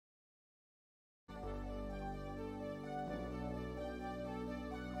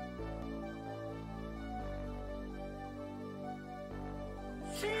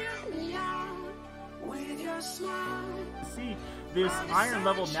See this iron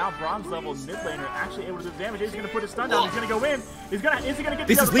level, now bronze level mid laner actually able to do damage. He's going to put his stun down. He's going to go in. Is he going to get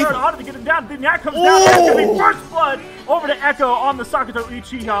the other third auto to get him down? Then that comes down. That's going to be first blood over to Echo on the Sakato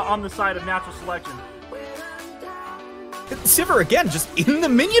Uchiha on the side of natural selection. Sivir again, just in the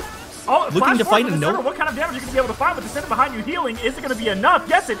minion. Looking to fight a no. What kind of damage are you going to be able to find with the center behind you healing? Is it going to be enough?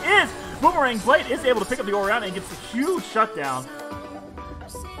 Yes, it is. Boomerang Blade is able to pick up the Orianna and gets a huge shutdown.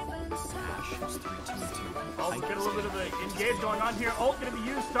 Oh, we get a little bit of the engage going on here. Ult going to be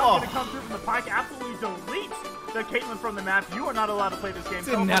used. Stun going to come through from the Pyke. Absolutely deletes the Caitlyn from the map. You are not allowed to play this game.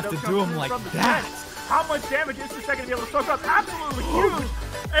 Didn't have to do him like that. How much damage is this second to be able to soak up? Absolutely huge.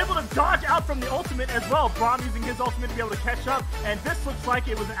 Able to dodge out from the ultimate as well. Braum using his ultimate to be able to catch up. And this looks like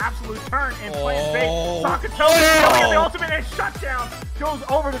it was an absolute turn and play and bait. Sakato coming at the ultimate and shutdown goes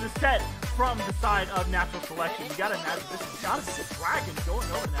over to the set from the side of natural selection. You gotta imagine this has gotta be the dragon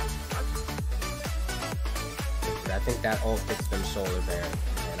going over to natural selection. I think that ult hits them shoulder there,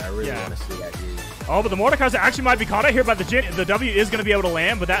 and I really want to see that used. Oh, but the Mordekaiser actually might be caught out here by the Jin. The W is going to be able to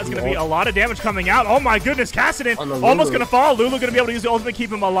land, but that's going to be a lot of damage coming out. Oh my goodness, Kassadin almost going to fall. Lulu going to be able to use the ultimate,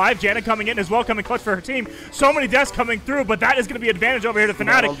 keep him alive. Janet coming in as well, coming clutch for her team. So many deaths coming through, but that is going to be an advantage over here to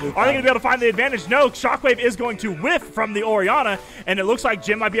Fnatic. Are they going to be able to find the advantage? No, Shockwave is going to whiff from the Orianna, and it looks like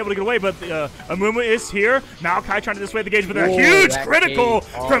Jin might be able to get away, but Amumu is here. Maokai trying to dissuade the gauge with a huge critical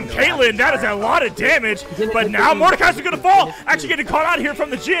from Caitlyn. That is a lot of damage, but now Mordekaiser going to fall. Actually getting caught out here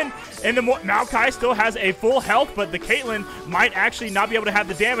from the Jin, and the Maokai still has a full health, but the Caitlyn might actually not be able to have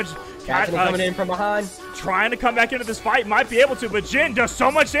the damage. Coming in from behind. Trying to come back into this fight, might be able to, but Jin does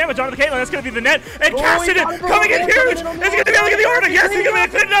so much damage onto the Caitlyn. That's going to be the net. And Kassadin coming in huge. Is he going to be able to get the order? Yes, he's going to be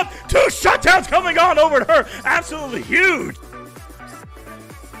able to clean it up. 2 shutdowns coming on over to her. Absolutely huge.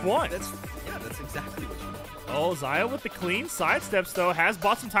 One. That's exactly what you want. Oh, Xayah with the clean sidesteps, though, has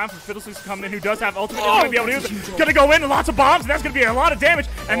bought some time for Fiddlesticks to come in, who does have ultimate. Going to be able to use it. Going to go in, lots of bombs, and that's going to be a lot of damage.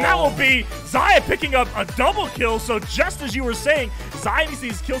 And that will be Xayah picking up a double kill. So just as you were saying, Xayah needs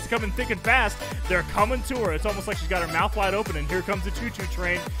these kills to come in thick and fast. They're coming to her. It's almost like she's got her mouth wide open, and here comes the choo-choo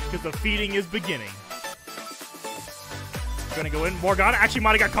train because the feeding is beginning. Going to go in. Morgana actually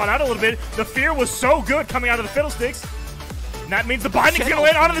might have got caught out a little bit. The fear was so good coming out of the Fiddlesticks. And that means the binding's going to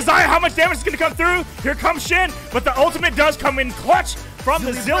land onto the Xayah. How much damage is going to come through? Here comes Shin, but the ultimate does come in clutch from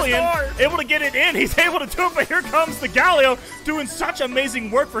the Zillion. Able to get it in. He's able to do it, but here comes the Galio doing such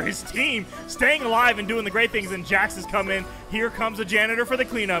amazing work for his team, staying alive and doing the great things, and Jax has come in. Here comes a Janitor for the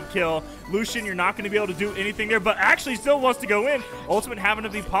cleanup kill. Lucian, you're not going to be able to do anything there, but actually still wants to go in. Ultimate having to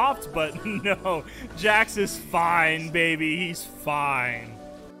be popped, but no. Jax is fine, baby. He's fine.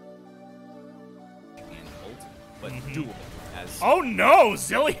 But doable. Oh no!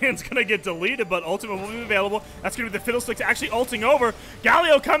 Zillion's gonna get deleted, but Ultimate will be available. That's gonna be the Fiddlesticks actually ulting over.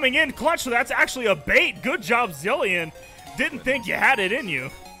 Galio coming in clutch, so that's actually a bait. Good job, Zillion. Didn't think you had it in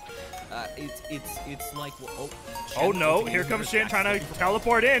you. It's like oh no! Here comes Shin trying to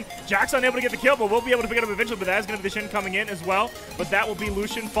teleport in. Jack's unable to get the kill, but we'll be able to pick it up eventually. But that is going to be the Shin coming in as well. But that will be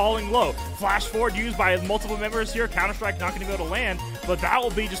Lucian falling low. Flash forward used by multiple members here. Counter Strike not going to be able to land, but that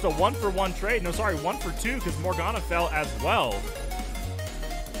will be just a 1-for-1 trade. No, sorry, 1-for-2 because Morgana fell as well.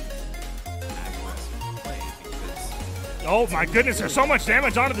 Oh my goodness, there's so much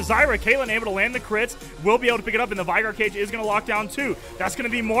damage onto the Zyra. Caitlyn able to land the crits, will be able to pick it up, and the Vigar cage is going to lock down too. That's going to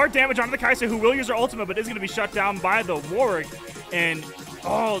be more damage onto the Kai'Sa, who will use her ultimate, but is going to be shut down by the Warwick. And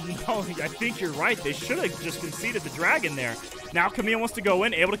oh no, I think you're right. They should have just conceded the dragon there. Now Camille wants to go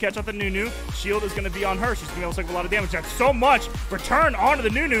in, able to catch out the Nunu. Shield is going to be on her. She's going to be able to take a lot of damage. That's so much return onto the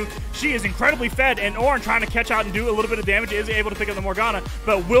Nunu. She is incredibly fed, and Ornn trying to catch out and do a little bit of damage is able to pick up the Morgana,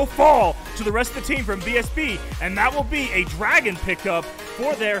 but will fall to the rest of the team from BSB, and that will be a dragon pickup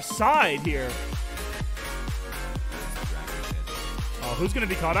for their side here. Who's going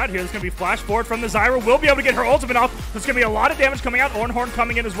to be caught out here? There's going to be flash forward from the Zyra. Will be able to get her ultimate off. There's going to be a lot of damage coming out. Ornhorn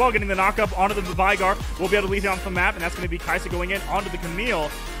coming in as well, getting the knockup onto the Vigar. Will be able to lead down from the map, and that's going to be Kai'Sa going in onto the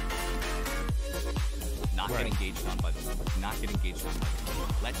Camille. Not getting engaged on by the Not getting engaged on by the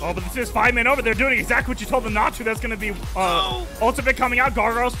Oh, but this is 5-man over. They're doing exactly what you told them not to. That's going to be ultimate coming out.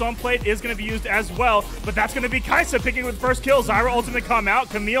 Gargoyle Stone Plate is going to be used as well, but that's going to be Kai'Sa picking with the first kill. Zyra ultimate come out.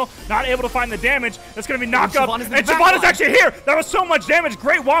 Camille not able to find the damage. That's going to be knocked up. And Shyvana's actually here. That was so much damage.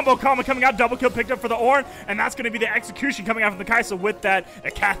 Great Wombo combo coming out. Double kill picked up for the Ornn, and that's going to be the execution coming out from the Kai'Sa with that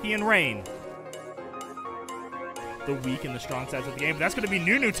Acathian Rain. the weak and the strong sides of the game. But that's going to be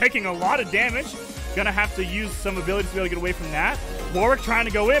Nunu taking a lot of damage. Going to have to use some abilities to be able to get away from that. Warwick trying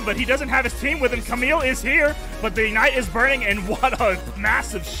to go in, but he doesn't have his team with him. Camille is here, but the Ignite is burning, and what a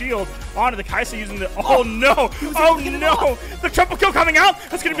massive shield onto the Kaisa using the... Oh, no! Oh, no! The triple kill coming out!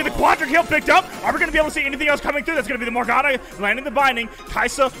 That's going to be the quadra kill picked up. Are we going to be able to see anything else coming through? That's going to be the Morgana landing the binding.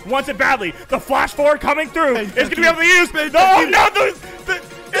 Kaisa wants it badly. The flash forward coming through is going to be able to use... No! No!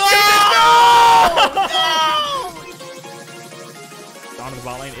 Onto the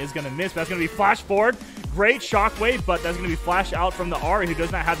bot lane is going to miss, but that's going to be flash forward. Great shockwave, but that's going to be flash out from the Ahri, who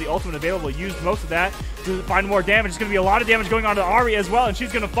does not have the ultimate available. Used most of that to find more damage. It's going to be a lot of damage going on to the Ahri as well, and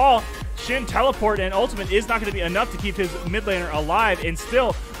she's going to fall. Shin teleport and ultimate is not going to be enough to keep his mid laner alive, and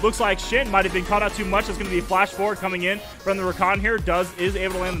still looks like Shin might have been caught out too much. It's going to be a flash forward coming in from the Rakan here. Is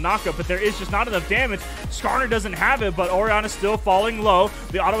able to land the knockup, but there is just not enough damage. Skarner doesn't have it, but Orianna is still falling low.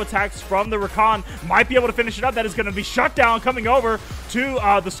 The auto attacks from the Rakan might be able to finish it up. That is going to be shut down coming over to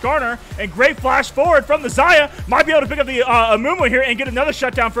the Skarner, and great flash forward from the Xayah. Might be able to pick up the Amumu here and get another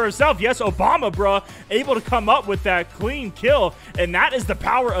shutdown for herself. Yes, Obama, bruh, able to come up with that clean kill, and that is the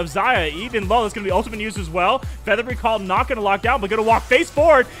power of Xayah. Even low, it's going to be ultimate use as well. Feather Recall not going to lock down, but going to walk face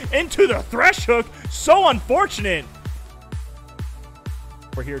forward into the Thresh Hook. So unfortunate.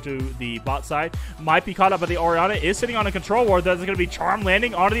 We're here to the bot side. Might be caught up by the Orianna. Is sitting on a control ward. That's going to be Charm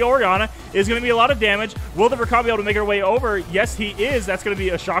landing onto the Orianna. Is going to be a lot of damage. Will the Rakan be able to make her way over? Yes, he is. That's going to be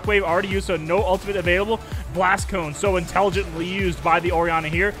a Shockwave already used, so no ultimate available. Blast Cone, so intelligently used by the Orianna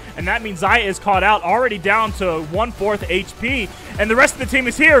here. And that means Xayah is caught out, already down to 1/4 HP. And the rest of the team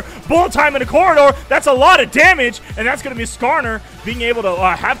is here. Bullet time in the corridor. That's a lot of damage. And that's going to be Skarner being able to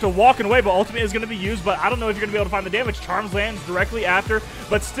have to walk away, but ultimate is going to be used. But I don't know if you're going to be able to find the damage. Charms lands directly after.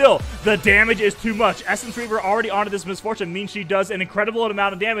 But still, the damage is too much. Essence Reaver already onto this Misfortune means she does an incredible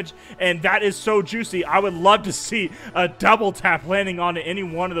amount of damage, and that is so juicy. I would love to see a double tap landing onto any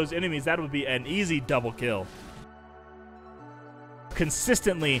one of those enemies. That would be an easy double kill.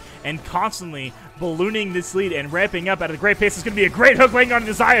 Consistently and constantly ballooning this lead and ramping up at a great pace. It's going to be a great hook landing on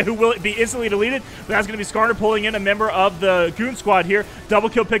Xayah, who will be instantly deleted, but that's going to be Skarner pulling in a member of the Goon Squad here. Double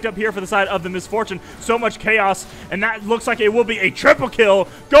kill picked up here for the side of the Misfortune. So much chaos, and that looks like it will be a triple kill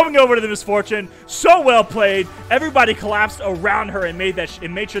going over to the Misfortune. So well played. Everybody collapsed around her and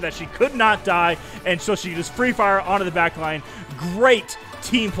made sure that she could not die, and so she just free fire onto the back line. Great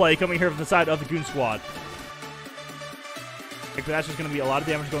team play coming here from the side of the Goon Squad. But that's just going to be a lot of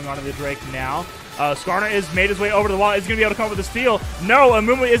damage going on to the Drake now. Skarner is made his way over to the wall. Is going to be able to come up with the steal. No,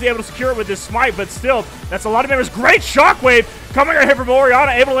 Amumu is able to secure it with this smite, but still, that's a lot of damage. Great shockwave coming right here from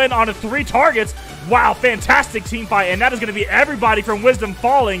Orianna, able to land onto 3 targets. Wow, fantastic team fight, and that is going to be everybody from Wisdom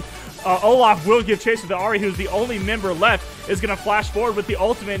falling. Olaf will give chase with the Ahri, who's the only member left, is going to flash forward with the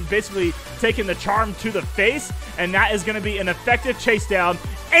ultimate, basically taking the charm to the face, and that is going to be an effective chase down.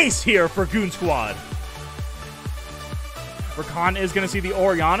 Ace here for Goon Squad. Rakan is going to see the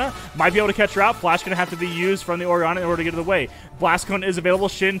Orianna. Might be able to catch her out. Flash going to have to be used from the Orianna in order to get it away. Blast Cone is available.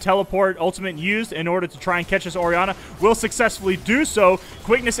 Shin teleport ultimate used in order to try and catch this Orianna. Will successfully do so.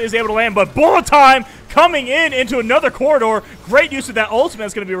 Quickness is able to land, but bullet time coming in into another corridor. Great use of that ultimate.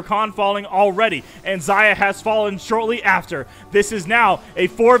 It's going to be Rakan falling already, and Xayah has fallen shortly after. This is now a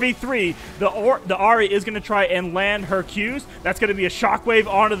 4v3. The Ahri is going to try and land her Qs. That's going to be a shockwave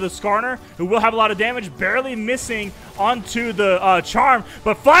onto the Skarner, who will have a lot of damage, barely missing onto the charm.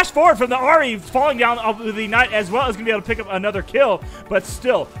 But flash forward from the Ahri, falling down of the Knight as well, is going to be able to pick up another kill. But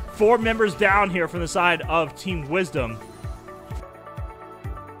still, 4 members down here from the side of Team Wisdom.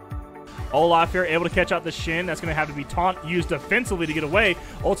 Olaf here able to catch out the Shin. That's going to have to be taunt used defensively to get away.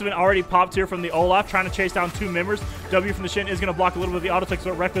 Ultimate already popped here from the Olaf, trying to chase down 2 members. W from the Shin is going to block a little bit of the auto click,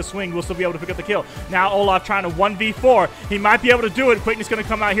 so Reckless Swing will still be able to pick up the kill. Now Olaf trying to 1v4. He might be able to do it. Quickness going to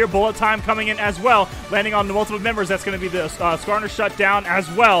come out here. Bullet time coming in as well, landing on the multiple members. That's going to be the Skarner shut down as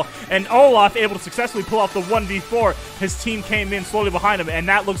well. And Olaf able to successfully pull off the 1v4. His team came in slowly behind him, and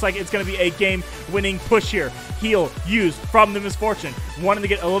that looks like it's going to be a game-winning push here. Heal used from the Misfortune. Wanting to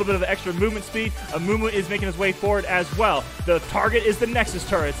get a little bit of extra movement speed. Amumu is making his way forward as well. The target is the Nexus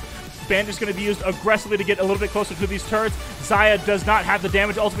turrets. Bandit's going to be used aggressively to get a little bit closer to these turrets. Xayah does not have the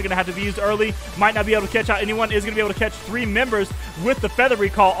damage. Ultimately going to have to be used early. Might not be able to catch out anyone. Is going to be able to catch 3 members with the Feather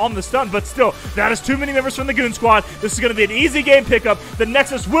Recall on the stun. But still, that is too many members from the Goon Squad. This is going to be an easy game pickup. The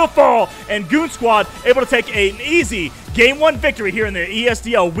Nexus will fall, and Goon Squad able to take an easy Game 1 victory here in the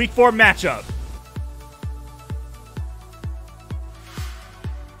ESDL Week 4 matchup.